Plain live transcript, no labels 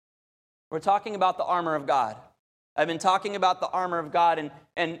We're talking about the armor of God. I've been talking about the armor of God,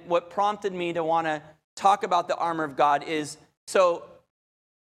 and what prompted me to want to talk about the armor of God is, so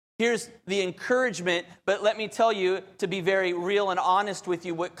here's the encouragement, but let me tell you, to be very real and honest with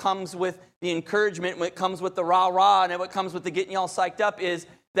you, what comes with the encouragement, what comes with the rah-rah, and what comes with the getting y'all psyched up is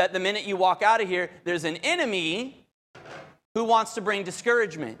that the minute you walk out of here, there's an enemy who wants to bring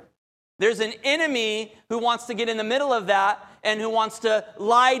discouragement. There's an enemy who wants to get in the middle of that and who wants to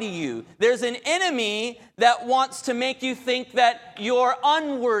lie to you. There's an enemy that wants to make you think that you're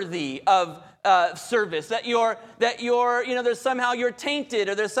unworthy of service, that you're, there's somehow you're tainted,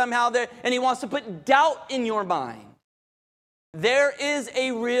 or there's somehow there, and he wants to put doubt in your mind. There is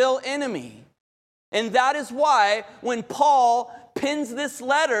a real enemy. And that is why when Paul pins this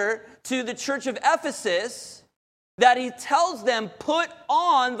letter to the church of Ephesus, that he tells them, put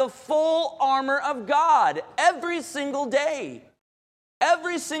on the full armor of God every single day.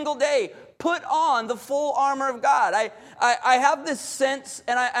 Every single day, put on the full armor of God. I have this sense,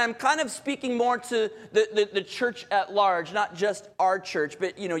 and I'm kind of speaking more to the church at large, not just our church,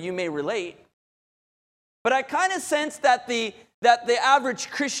 but you may relate. But I kind of sense that the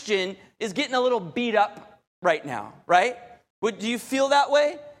average Christian is getting a little beat up right now, right? Do you feel that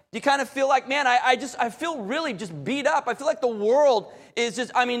way? Do you kind of feel like, man, I feel really just beat up. I feel like the world is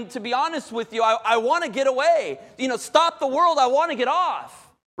just, to be honest with you, I want to get away. Stop the world. I want to get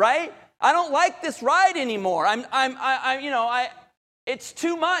off, right? I don't like this ride anymore. It's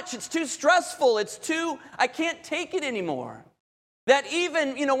too much. It's too stressful. I can't take it anymore. That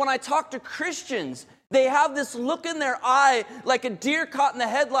even, when I talk to Christians, they have this look in their eye like a deer caught in the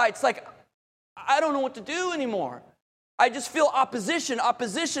headlights, like, I don't know what to do anymore. I just feel opposition. Our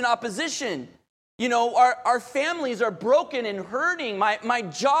families are broken and hurting. My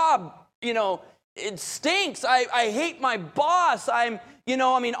job, it stinks. I hate my boss. On and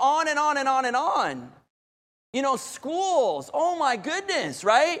on and on and on. Schools. Oh my goodness,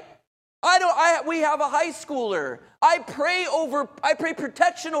 right? We have a high schooler. I pray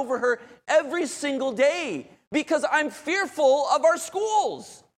protection over her every single day because I'm fearful of our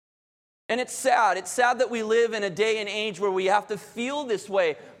schools. And it's sad. It's sad that we live in a day and age where we have to feel this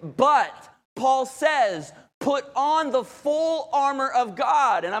way. But Paul says, put on the full armor of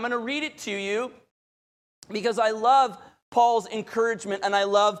God. And I'm going to read it to you because I love Paul's encouragement and I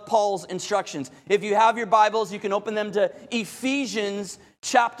love Paul's instructions. If you have your Bibles, you can open them to Ephesians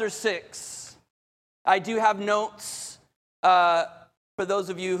chapter 6. I do have notes for those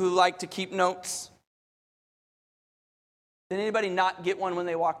of you who like to keep notes. Did anybody not get one when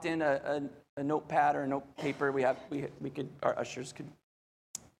they walked in, a notepad or a note paper? Our ushers could,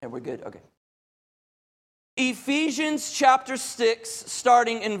 and we're good, okay. Ephesians chapter 6,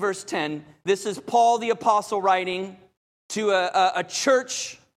 starting in verse 10. This is Paul the apostle writing to a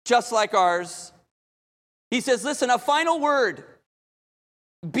church just like ours. He says, listen, a final word.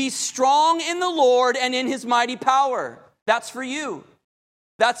 Be strong in the Lord and in his mighty power. That's for you.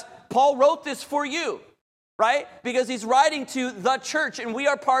 Paul wrote this for you. Right? Because he's writing to the church, and we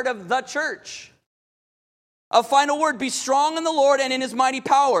are part of the church. A final word, be strong in the Lord and in his mighty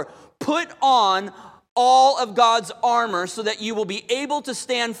power. Put on all of God's armor so that you will be able to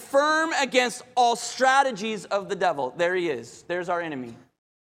stand firm against all strategies of the devil. There he is. There's our enemy.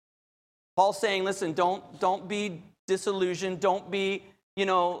 Paul's saying, listen, don't be disillusioned. Don't be,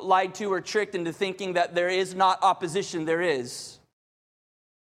 lied to or tricked into thinking that there is not opposition. There is.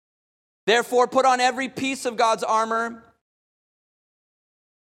 Therefore, put on every piece of God's armor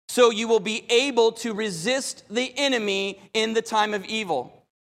so you will be able to resist the enemy in the time of evil.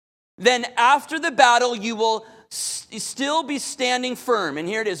 Then after the battle, you will still be standing firm. And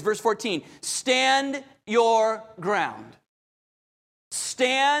here it is, verse 14. Stand your ground.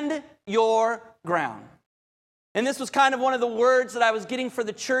 Stand your ground. And this was kind of one of the words that I was getting for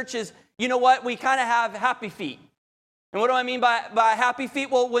the church is, we kind of have happy feet. And what do I mean by happy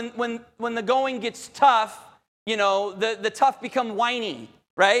feet? Well, when the going gets tough, the tough become whiny,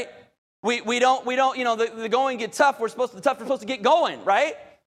 right? We don't, the going gets tough. The tough are supposed to get going, right?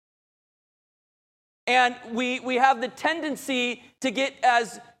 And we have the tendency to get,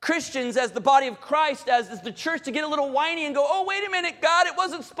 as Christians, as the body of Christ, as the church, to get a little whiny and go, oh, wait a minute, God, it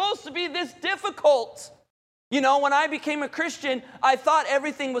wasn't supposed to be this difficult. When I became a Christian, I thought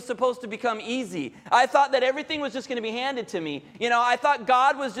everything was supposed to become easy. I thought that everything was just going to be handed to me. I thought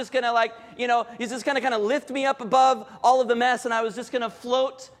God was just going to he's just going to kind of lift me up above all of the mess, and I was just going to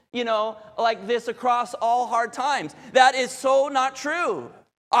float, like this across all hard times. That is so not true.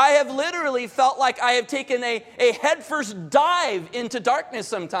 I have literally felt like I have taken a headfirst dive into darkness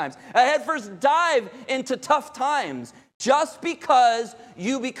sometimes, a headfirst dive into tough times, Just because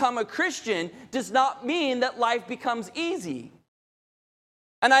you become a Christian does not mean that life becomes easy.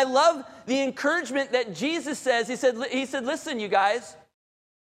 And I love the encouragement that Jesus says. He said, listen, you guys,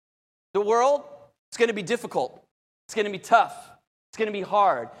 the world, it's going to be difficult. It's going to be tough. It's going to be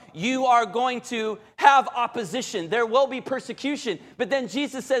hard. You are going to have opposition. There will be persecution. But then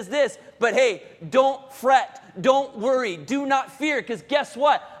Jesus says this, but hey, don't fret. Don't worry. Do not fear, because guess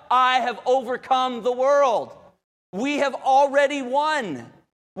what? I have overcome the world. We have already won.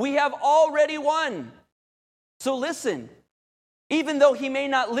 We have already won. So listen, even though he may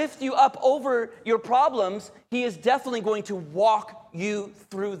not lift you up over your problems, he is definitely going to walk you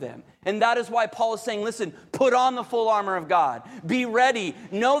through them. And that is why Paul is saying, listen, put on the full armor of God. Be ready.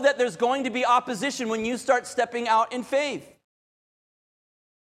 Know that there's going to be opposition when you start stepping out in faith.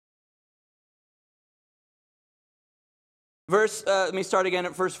 Let me start again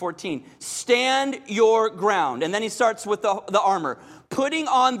at verse 14. Stand your ground. And then he starts with the armor. Putting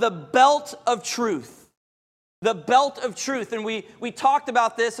on the belt of truth. The belt of truth. And we talked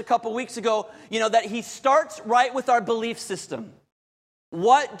about this a couple weeks ago, that he starts right with our belief system.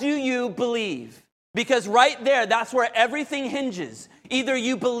 What do you believe? Because right there, that's where everything hinges. Either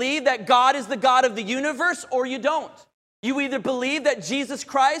you believe that God is the God of the universe or you don't. You either believe that Jesus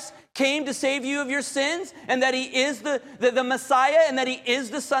Christ came to save you of your sins and that he is the Messiah and that he is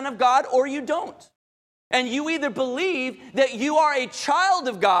the Son of God, or you don't. And you either believe that you are a child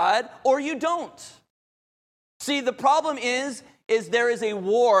of God or you don't. See, the problem is there is a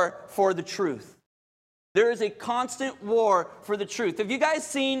war for the truth. There is a constant war for the truth. Have you guys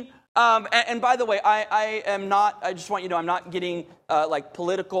seen, and by the way, I just want you to know, I'm not getting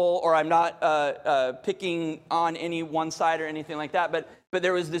political, or I'm not picking on any one side or anything like that, but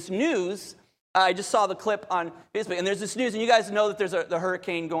there was this news. I just saw the clip on Facebook, and there's this news, and you guys know that there's the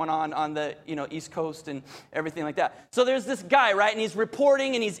hurricane going on the East Coast and everything like that. So there's this guy, right, and he's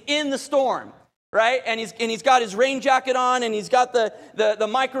reporting, and he's in the storm. Right, and he's got his rain jacket on, and he's got the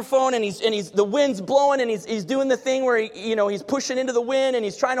microphone, and the wind's blowing, and he's doing the thing where he's pushing into the wind, and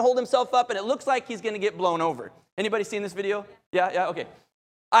he's trying to hold himself up, and it looks like he's going to get blown over. Anybody seen this video? Yeah, okay.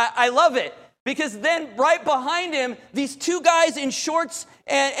 I love it, because then right behind him, these two guys in shorts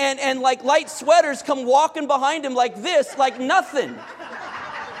and like light sweaters come walking behind him like this, like nothing.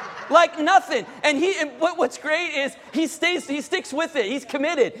 Like nothing. And what's great is he sticks with it. He's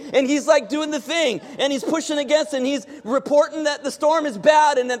committed. And he's like doing the thing. And he's pushing against it. And he's reporting that the storm is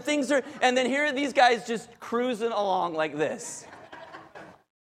bad and that things are, and then here are these guys just cruising along like this.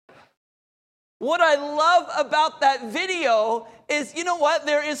 What I love about that video is, you know what?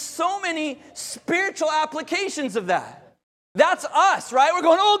 There is so many spiritual applications of that. That's us, right? We're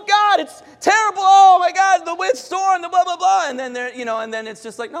going, oh God, it's terrible. Oh my God, the windstorm, the blah, blah, blah. And then and then it's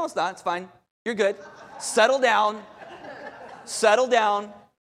just like, no, it's not. It's fine. You're good. Settle down. Settle down.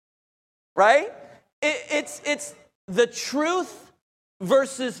 Right? It's the truth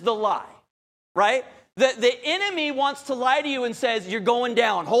versus the lie. Right? The enemy wants to lie to you and says, you're going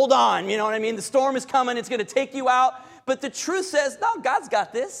down. Hold on. You know what I mean? The storm is coming. It's going to take you out. But the truth says, no, God's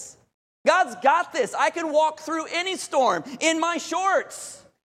got this. God's got this. I can walk through any storm in my shorts,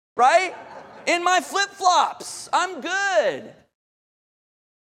 right? In my flip-flops. I'm good.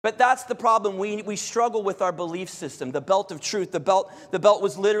 But that's the problem. We struggle with our belief system, the belt of truth. The belt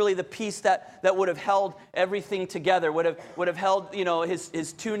was literally the piece that would have held everything together, would have held,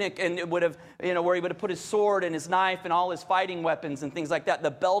 his tunic, and it would have, where he would have put his sword and his knife and all his fighting weapons and things like that.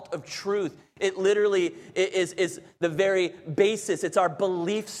 The belt of truth. It literally is the very basis. It's our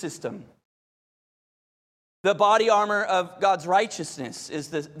belief system. The body armor of God's righteousness is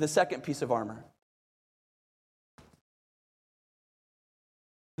the second piece of armor.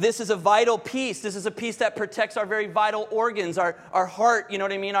 This is a vital piece. This is a piece that protects our very vital organs, our heart, you know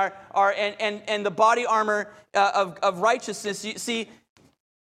what I mean? And the body armor of righteousness. You see,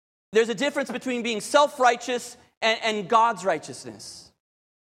 there's a difference between being self-righteous and God's righteousness.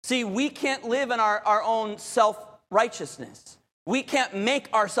 See, we can't live in our own self-righteousness. We can't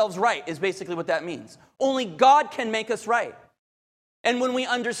make ourselves right, is basically what that means. Only God can make us right. And when we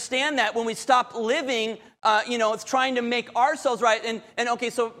understand that, when we stop living, it's trying to make ourselves right. And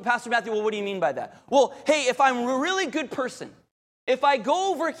okay, so Pastor Matthew, well, what do you mean by that? Well, hey, if I'm a really good person, if I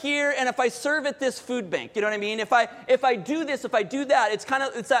go over here and if I serve at this food bank, you know what I mean? If I do this, if I do that, it's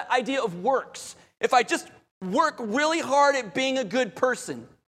that idea of works. If I just work really hard at being a good person.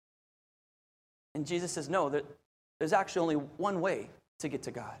 And Jesus says, no, there's actually only one way to get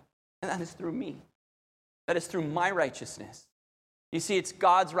to God, and that is through me. That is through my righteousness. You see, it's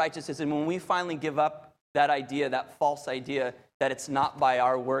God's righteousness, and when we finally give up that idea, that false idea, that it's not by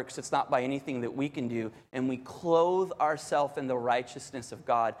our works, it's not by anything that we can do, and we clothe ourselves in the righteousness of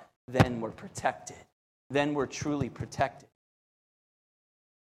God, then we're protected. Then we're truly protected.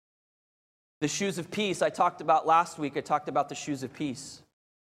 The shoes of peace, I talked about last week. I talked about the shoes of peace.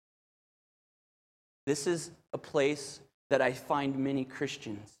 This is a place that I find many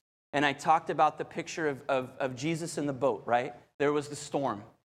Christians. And I talked about the picture of Jesus in the boat, right? There was the storm.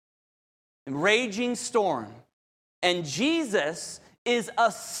 A raging storm. And Jesus is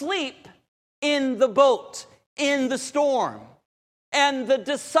asleep in the boat, in the storm. And the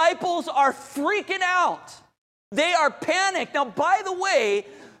disciples are freaking out. They are panicked. Now, by the way,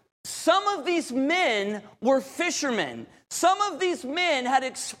 some of these men were fishermen. Some of these men had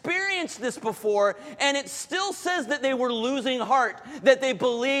experienced this before, and it still says that they were losing heart, that they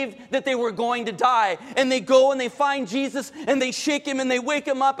believed that they were going to die. And they go and they find Jesus, and they shake him, and they wake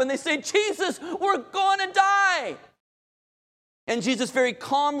him up, and they say, Jesus, we're going to die. And Jesus very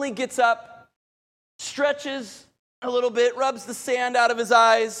calmly gets up, stretches a little bit, rubs the sand out of his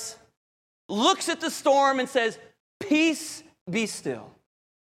eyes, looks at the storm, and says, peace, be still.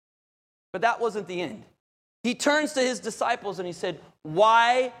 But that wasn't the end. He turns to his disciples and he said,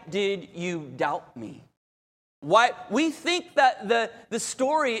 why did you doubt me? Why? We think that the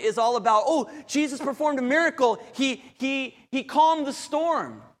story is all about, oh, Jesus performed a miracle. He calmed the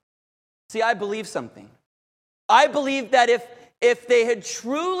storm. See, I believe something. I believe that if they had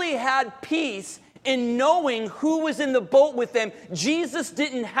truly had peace in knowing who was in the boat with them, Jesus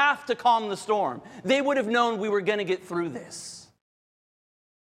didn't have to calm the storm. They would have known we were going to get through this.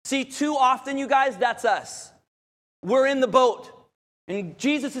 See, too often, you guys, that's us. We're in the boat, and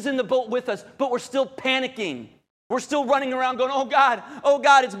Jesus is in the boat with us, but we're still panicking. We're still running around going, oh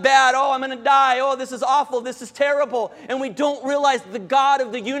God, it's bad. Oh, I'm going to die. Oh, this is awful. This is terrible. And we don't realize the God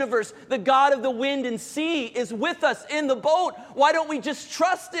of the universe, the God of the wind and sea is with us in the boat. Why don't we just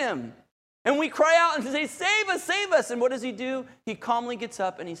trust him? And we cry out and say, save us, save us. And what does he do? He calmly gets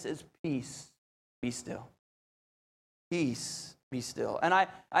up and he says, peace, be still. Peace. Be still. And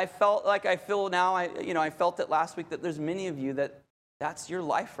I felt like I feel now, I felt it last week that there's many of you that's your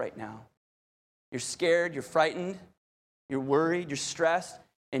life right now. You're scared, you're frightened, you're worried, you're stressed,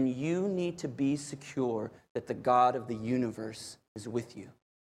 and you need to be secure that the God of the universe is with you.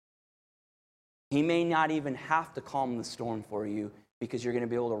 He may not even have to calm the storm for you because you're going to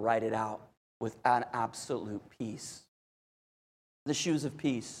be able to ride it out with an absolute peace. The shoes of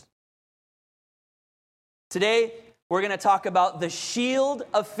peace. Today, we're going to talk about the shield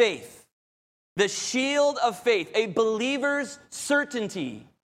of faith. The shield of faith, a believer's certainty.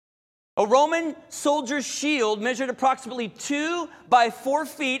 A Roman soldier's shield measured approximately 2 by 4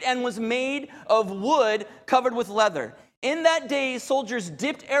 feet and was made of wood covered with leather. In that day, soldiers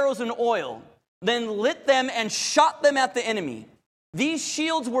dipped arrows in oil, then lit them and shot them at the enemy. These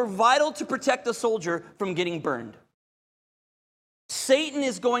shields were vital to protect the soldier from getting burned. Satan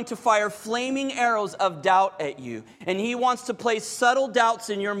is going to fire flaming arrows of doubt at you, and he wants to place subtle doubts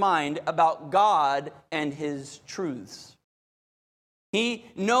in your mind about God and his truths. He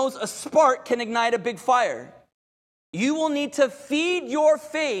knows a spark can ignite a big fire. You will need to feed your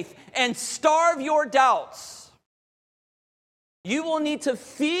faith and starve your doubts. You will need to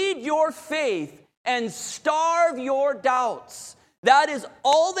feed your faith and starve your doubts. That is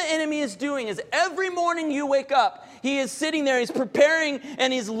all the enemy is doing, is every morning you wake up, he is sitting there, he's preparing,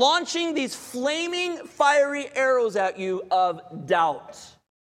 and he's launching these flaming, fiery arrows at you of doubt.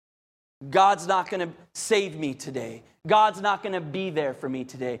 God's not going to save me today. God's not going to be there for me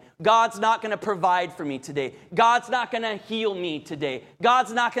today. God's not going to provide for me today. God's not going to heal me today.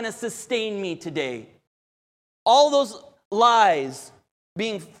 God's not going to sustain me today. All those lies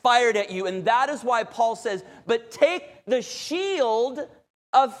being fired at you. And that is why Paul says, but take the shield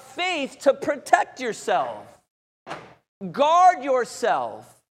of faith to protect yourself. Guard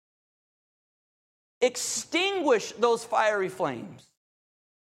yourself. Extinguish those fiery flames.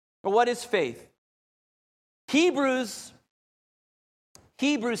 But what is faith? Hebrews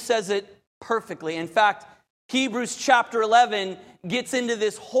says it perfectly. In fact, Hebrews chapter 11 gets into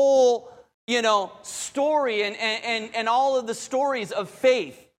this whole story and all of the stories of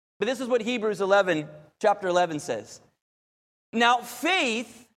faith. But this is what Hebrews chapter 11 says. Now,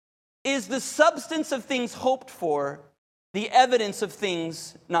 faith is the substance of things hoped for, the evidence of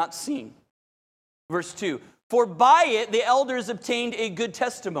things not seen. Verse 2, for by it the elders obtained a good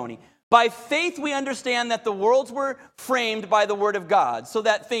testimony. By faith we understand that the worlds were framed by the word of God, so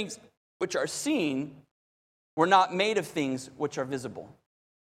that things which are seen were not made of things which are visible.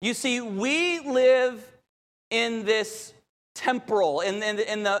 You see, we live in this temporal, in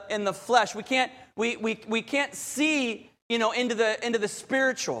the flesh. We can't see, into the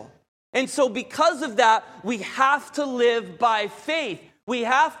spiritual. And so because of that, we have to live by faith. We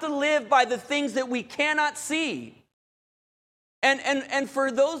have to live by the things that we cannot see. And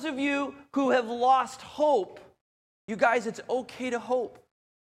for those of you who have lost hope, you guys, it's okay to hope.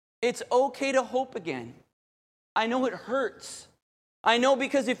 It's okay to hope again. I know it hurts. I know,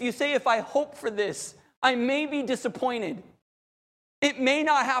 because if you say, if I hope for this, I may be disappointed. It may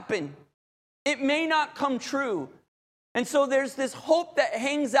not happen. It may not come true. And so there's this hope that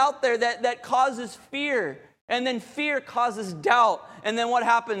hangs out there that causes fear. And then fear causes doubt. And then what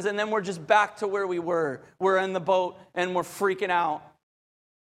happens? And then we're just back to where we were. We're in the boat and we're freaking out.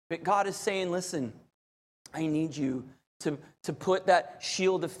 But God is saying, listen, I need you to put that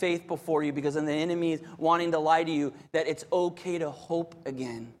shield of faith before you, because then the enemy is wanting to lie to you that it's okay to hope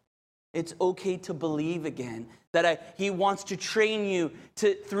again. It's okay to believe again. He wants to train you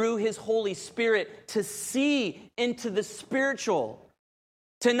through his Holy Spirit to see into the spiritual.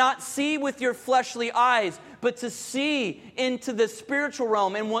 To not see with your fleshly eyes, but to see into the spiritual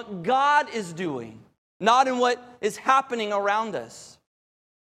realm and what God is doing, not in what is happening around us.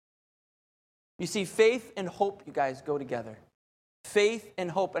 You see, faith and hope, you guys, go together. Faith and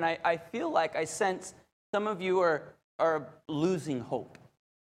hope. And I feel like I sense some of you are losing hope.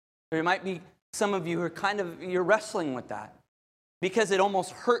 There might be some of you who are you're wrestling with that because it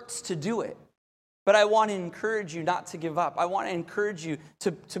almost hurts to do it. But I want to encourage you not to give up. I want to encourage you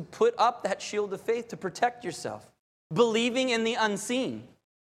to put up that shield of faith to protect yourself, believing in the unseen.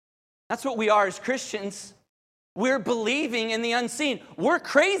 That's what we are as Christians. We're believing in the unseen. We're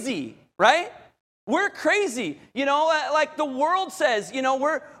crazy, right? We're crazy. Like the world says,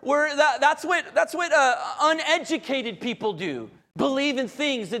 that's what uneducated people do. Believe in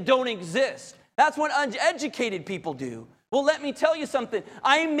things that don't exist. That's what uneducated people do. Well, let me tell you something.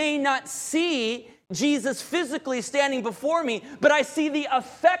 I may not see Jesus physically standing before me, but I see the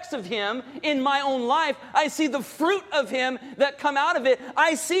effects of him in my own life. I see the fruit of him that come out of it.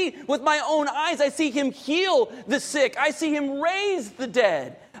 I see with my own eyes, I see him heal the sick. I see him raise the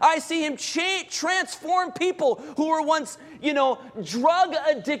dead. I see him transform people who were once, drug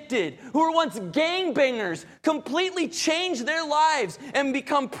addicted, who were once gangbangers, completely change their lives and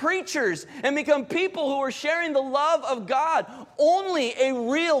become preachers and become people who are sharing the love of God. Only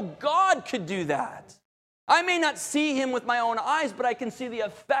a real God could do that. I may not see him with my own eyes, but I can see the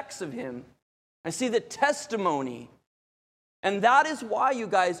effects of him. I see the testimony. And that is why, you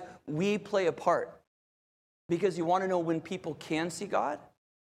guys, we play a part. Because you want to know when people can see God?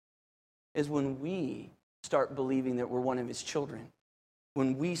 Is when we start believing that we're one of his children.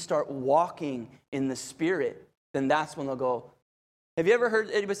 When we start walking in the Spirit, then that's when they'll go, have you ever heard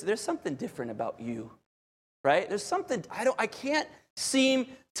anybody say, there's something different about you, right? There's something, I can't seem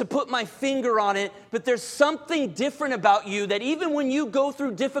to put my finger on it, but there's something different about you that even when you go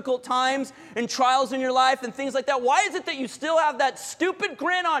through difficult times and trials in your life and things like that, why is it that you still have that stupid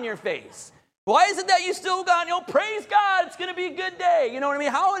grin on your face? Why is it that you still got, praise God, it's going to be a good day? You know what I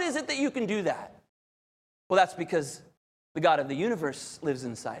mean? How is it that you can do that? Well, that's because the God of the universe lives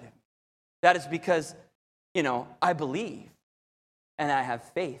inside of me. That is because, I believe and I have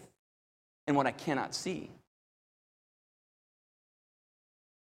faith in what I cannot see.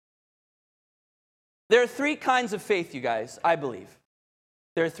 There are three kinds of faith, you guys, I believe.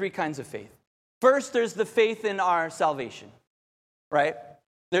 There are three kinds of faith. First, there's the faith in our salvation, right?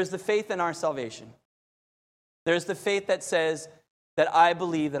 There's the faith in our salvation. There's the faith that says that I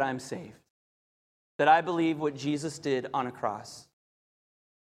believe that I'm saved, that I believe what Jesus did on a cross.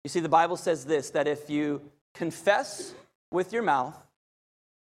 You see, the Bible says this, that if you confess with your mouth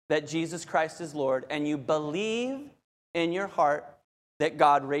that Jesus Christ is Lord, and you believe in your heart that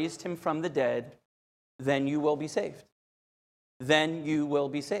God raised him from the dead, then you will be saved. Then you will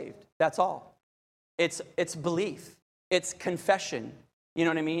be saved. That's all. It's belief. It's confession. You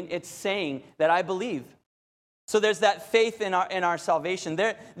know what I mean? It's saying that I believe. So there's that faith in our salvation.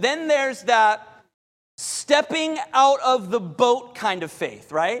 Then there's that stepping out of the boat kind of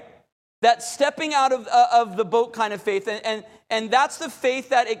faith, right? That stepping out of the boat kind of faith. And that's the faith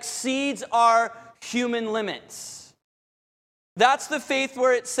that exceeds our human limits. That's the faith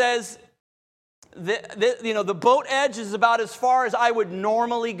where it says, the boat edge is about as far as I would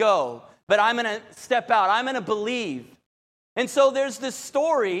normally go. But I'm going to step out. I'm going to believe. And so there's this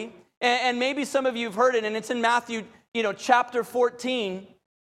story, and maybe some of you have heard it, and it's in Matthew, chapter 14,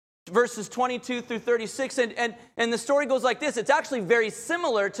 verses 22 through 36. And the story goes like this. It's actually very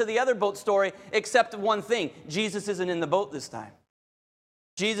similar to the other boat story, except one thing. Jesus isn't in the boat this time.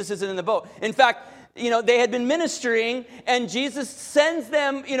 Jesus isn't in the boat. In fact, they had been ministering, and Jesus sends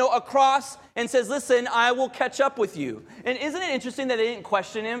them, across and says, listen, I will catch up with you. And isn't it interesting that they didn't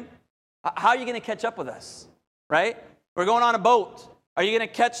question him? How are you going to catch up with us, right? We're going on a boat. Are you going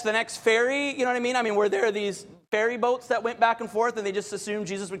to catch the next ferry? You know what I mean? I mean, were there these ferry boats that went back and forth, and they just assumed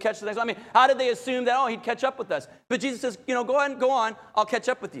Jesus would catch the next one? I mean, how did they assume that, he'd catch up with us? But Jesus says, go ahead and go on. I'll catch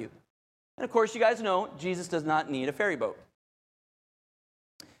up with you. And of course, you guys know, Jesus does not need a ferry boat.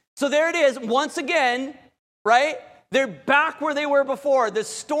 So there it is, once again, right? They're back where they were before. The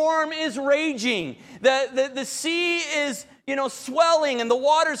storm is raging. The sea is, swelling, and the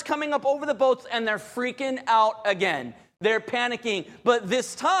water's coming up over the boats, and they're freaking out again. They're panicking. But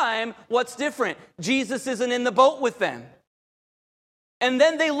this time, what's different? Jesus isn't in the boat with them. And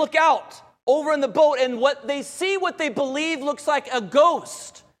then they look out over in the boat, and what they believe looks like a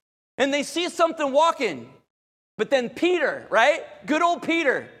ghost. And they see something walking. But then Peter, right? Good old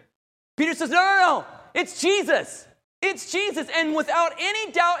Peter. Peter says, no, it's Jesus. It's Jesus. And without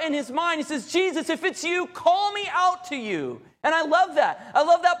any doubt in his mind, he says, Jesus, if it's you, call me out to you. And I love that. I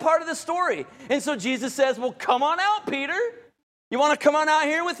love that part of the story. And so Jesus says, well, come on out, Peter. You want to come on out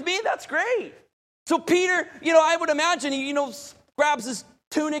here with me? That's great. So Peter, I would imagine, he, grabs his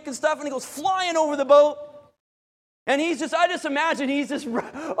tunic and stuff, and he goes flying over the boat. And I just imagine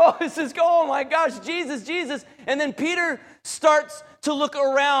oh my gosh, Jesus. And then Peter starts to look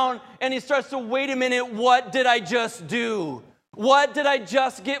around, and he starts to, wait a minute, what did I just do? What did I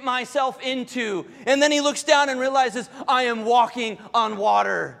just get myself into? And then he looks down and realizes, I am walking on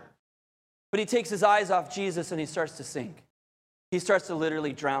water. But he takes his eyes off Jesus, and he starts to sink. He starts to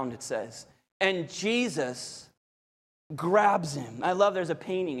literally drown, it says. And Jesus grabs him. I love, there's a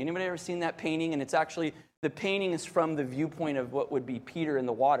painting. Anybody ever seen that painting? And it's actually, the painting is from the viewpoint of what would be Peter in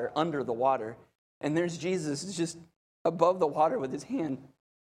the water, under the water. And there's Jesus just above the water with his hand,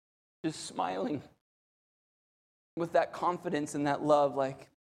 just smiling with that confidence and that love, like,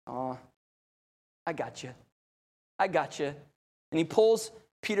 oh, I got you. And he pulls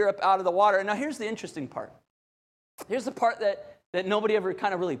Peter up out of the water. And now here's the interesting part. Here's the part that nobody ever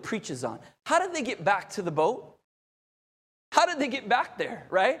kind of really preaches on. How did they get back to the boat? How did they get back there,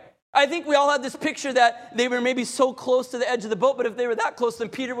 right? I think we all had this picture that they were maybe so close to the edge of the boat, but if they were that close, then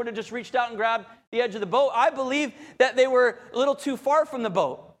Peter would have just reached out and grabbed the edge of the boat. I believe that they were a little too far from the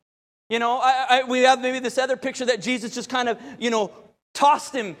boat. We have maybe this other picture that Jesus just kind of,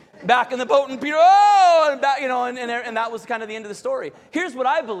 tossed him back in the boat, and Peter, and back, and that was kind of the end of the story. Here's what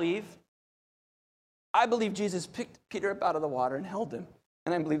I believe. I believe Jesus picked Peter up out of the water and held him,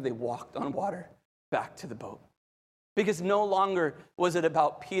 and I believe they walked on water back to the boat. Because no longer was it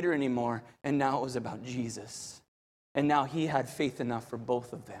about Peter anymore, and now it was about Jesus. And now he had faith enough for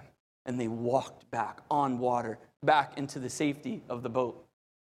both of them. And they walked back on water, back into the safety of the boat.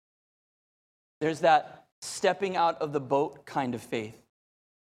 There's that stepping out of the boat kind of faith.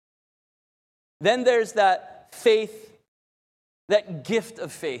 Then there's that faith, that gift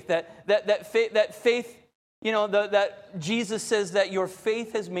of faith, that faith, that Jesus says that your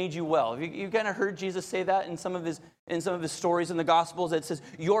faith has made you well. You kind of heard Jesus say that in some of his stories in the Gospels. That says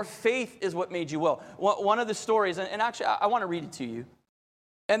your faith is what made you well. One of the stories, and actually I want to read it to you.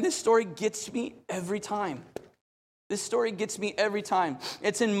 And this story gets me every time. It's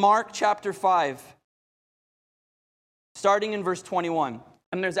in Mark chapter 5, starting in verse 21.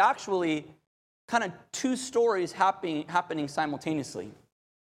 And there's actually kind of two stories happening simultaneously.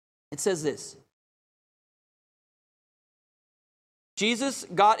 It says this. Jesus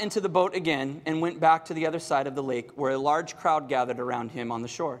got into the boat again and went back to the other side of the lake, where a large crowd gathered around him on the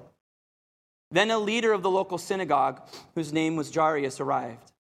shore. Then a leader of the local synagogue, whose name was Jairus,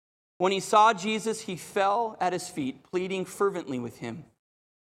 arrived. When he saw Jesus, he fell at his feet, pleading fervently with him.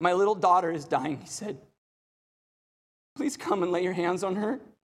 "My little daughter is dying," he said. "Please come and lay your hands on her.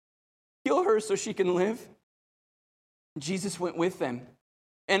 Heal her so she can live." Jesus went with them,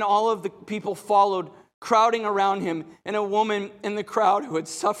 and all of the people followed, crowding around him, and a woman in the crowd who had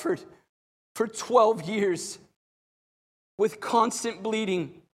suffered for 12 years with constant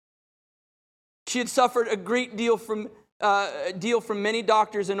bleeding. She had suffered a great deal from many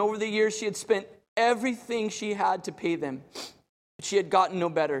doctors, and over the years she had spent everything she had to pay them. But she had gotten no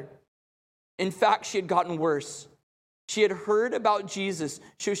better. In fact, she had gotten worse. She had heard about Jesus,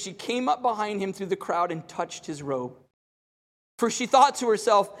 so she came up behind him through the crowd and touched his robe. For she thought to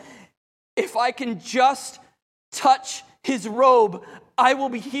herself, "If I can just touch his robe, I will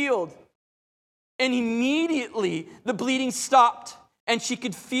be healed." And immediately the bleeding stopped, and she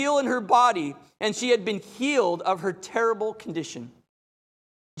could feel in her body, and she had been healed of her terrible condition.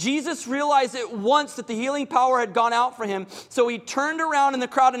 Jesus realized at once that the healing power had gone out for him, so he turned around in the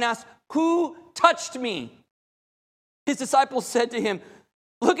crowd and asked, "Who touched me?" His disciples said to him,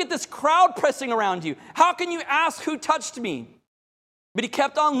 "Look at this crowd pressing around you. How can you ask who touched me?" But he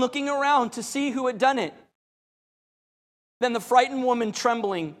kept on looking around to see who had done it. Then the frightened woman,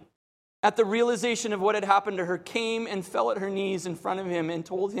 trembling at the realization of what had happened to her, came and fell at her knees in front of him and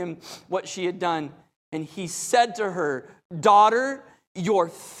told him what she had done. And he said to her, "Daughter, your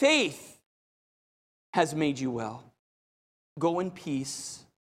faith has made you well. Go in peace.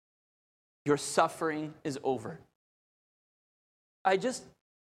 Your suffering is over." I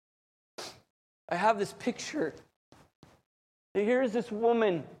have this picture. Here's this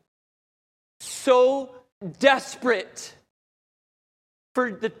woman so desperate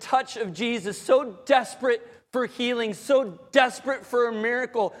for the touch of Jesus, so desperate for healing, so desperate for a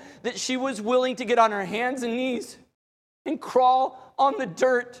miracle that she was willing to get on her hands and knees and crawl on the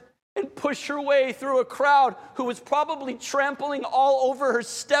dirt and push her way through a crowd who was probably trampling all over her,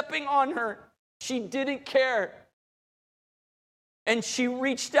 stepping on her. She didn't care. And she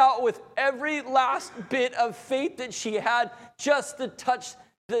reached out with every last bit of faith that she had just to touch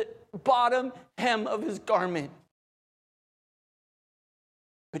the bottom hem of his garment.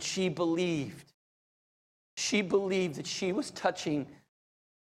 But she believed. She believed that she was touching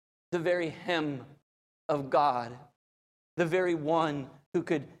the very hem of God, the very one who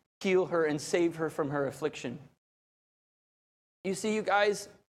could heal her and save her from her affliction. You see, you guys,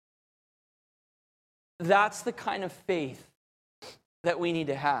 that's the kind of faith that we need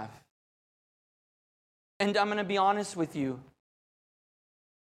to have. And I'm going to be honest with you.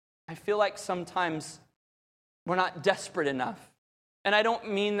 I feel like sometimes we're not desperate enough. And I don't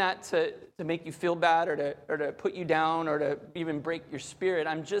mean that to make you feel bad or to put you down or to even break your spirit.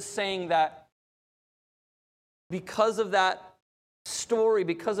 I'm just saying that because of that story,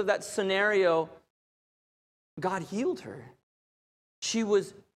 because of that scenario, God healed her. She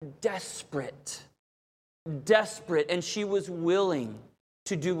was desperate, and she was willing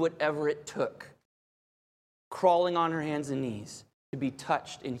to do whatever it took, crawling on her hands and knees to be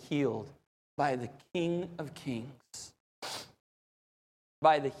touched and healed by the King of Kings,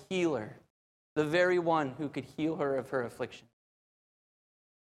 by the healer, the very one who could heal her of her affliction.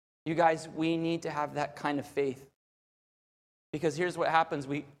 You guys, we need to have that kind of faith. Because here's what happens.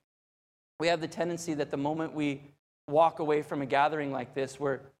 We have the tendency that the moment we walk away from a gathering like this,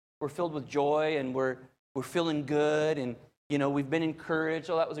 we're filled with joy and we're feeling good and, you know, we've been encouraged.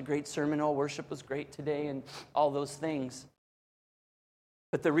 Oh, that was a great sermon. Oh, worship was great today and all those things.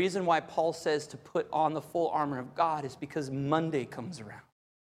 But the reason why Paul says to put on the full armor of God is because Monday comes around.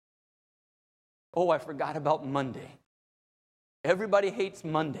 Oh, I forgot about Monday. Everybody hates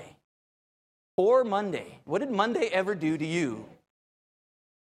Monday. Poor Monday. What did Monday ever do to you?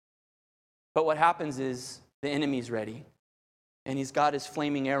 But what happens is the enemy's ready, and he's got his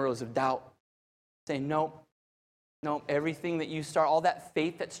flaming arrows of doubt, saying, nope, everything that you start, all that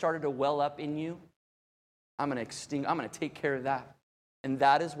faith that started to well up in you, I'm going to take care of that. And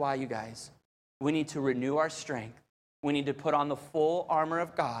that is why, you guys, we need to renew our strength. We need to put on the full armor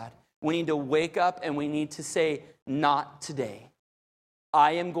of God. We need to wake up and we need to say, not today.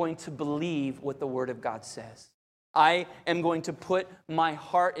 I am going to believe what the Word of God says. I am going to put my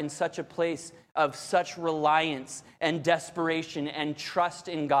heart in such a place of such reliance and desperation and trust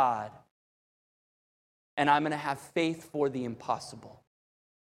in God. And I'm going to have faith for the impossible.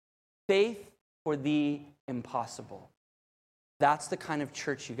 Faith for the impossible. That's the kind of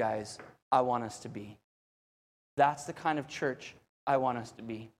church, you guys, I want us to be. That's the kind of church I want us to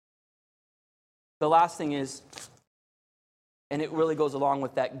be. The last thing is, and it really goes along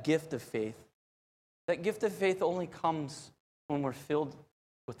with that gift of faith, that gift of faith only comes when we're filled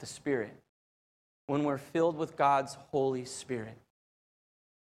with the Spirit, when we're filled with God's Holy Spirit.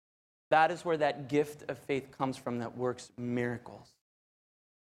 That is where that gift of faith comes from that works miracles.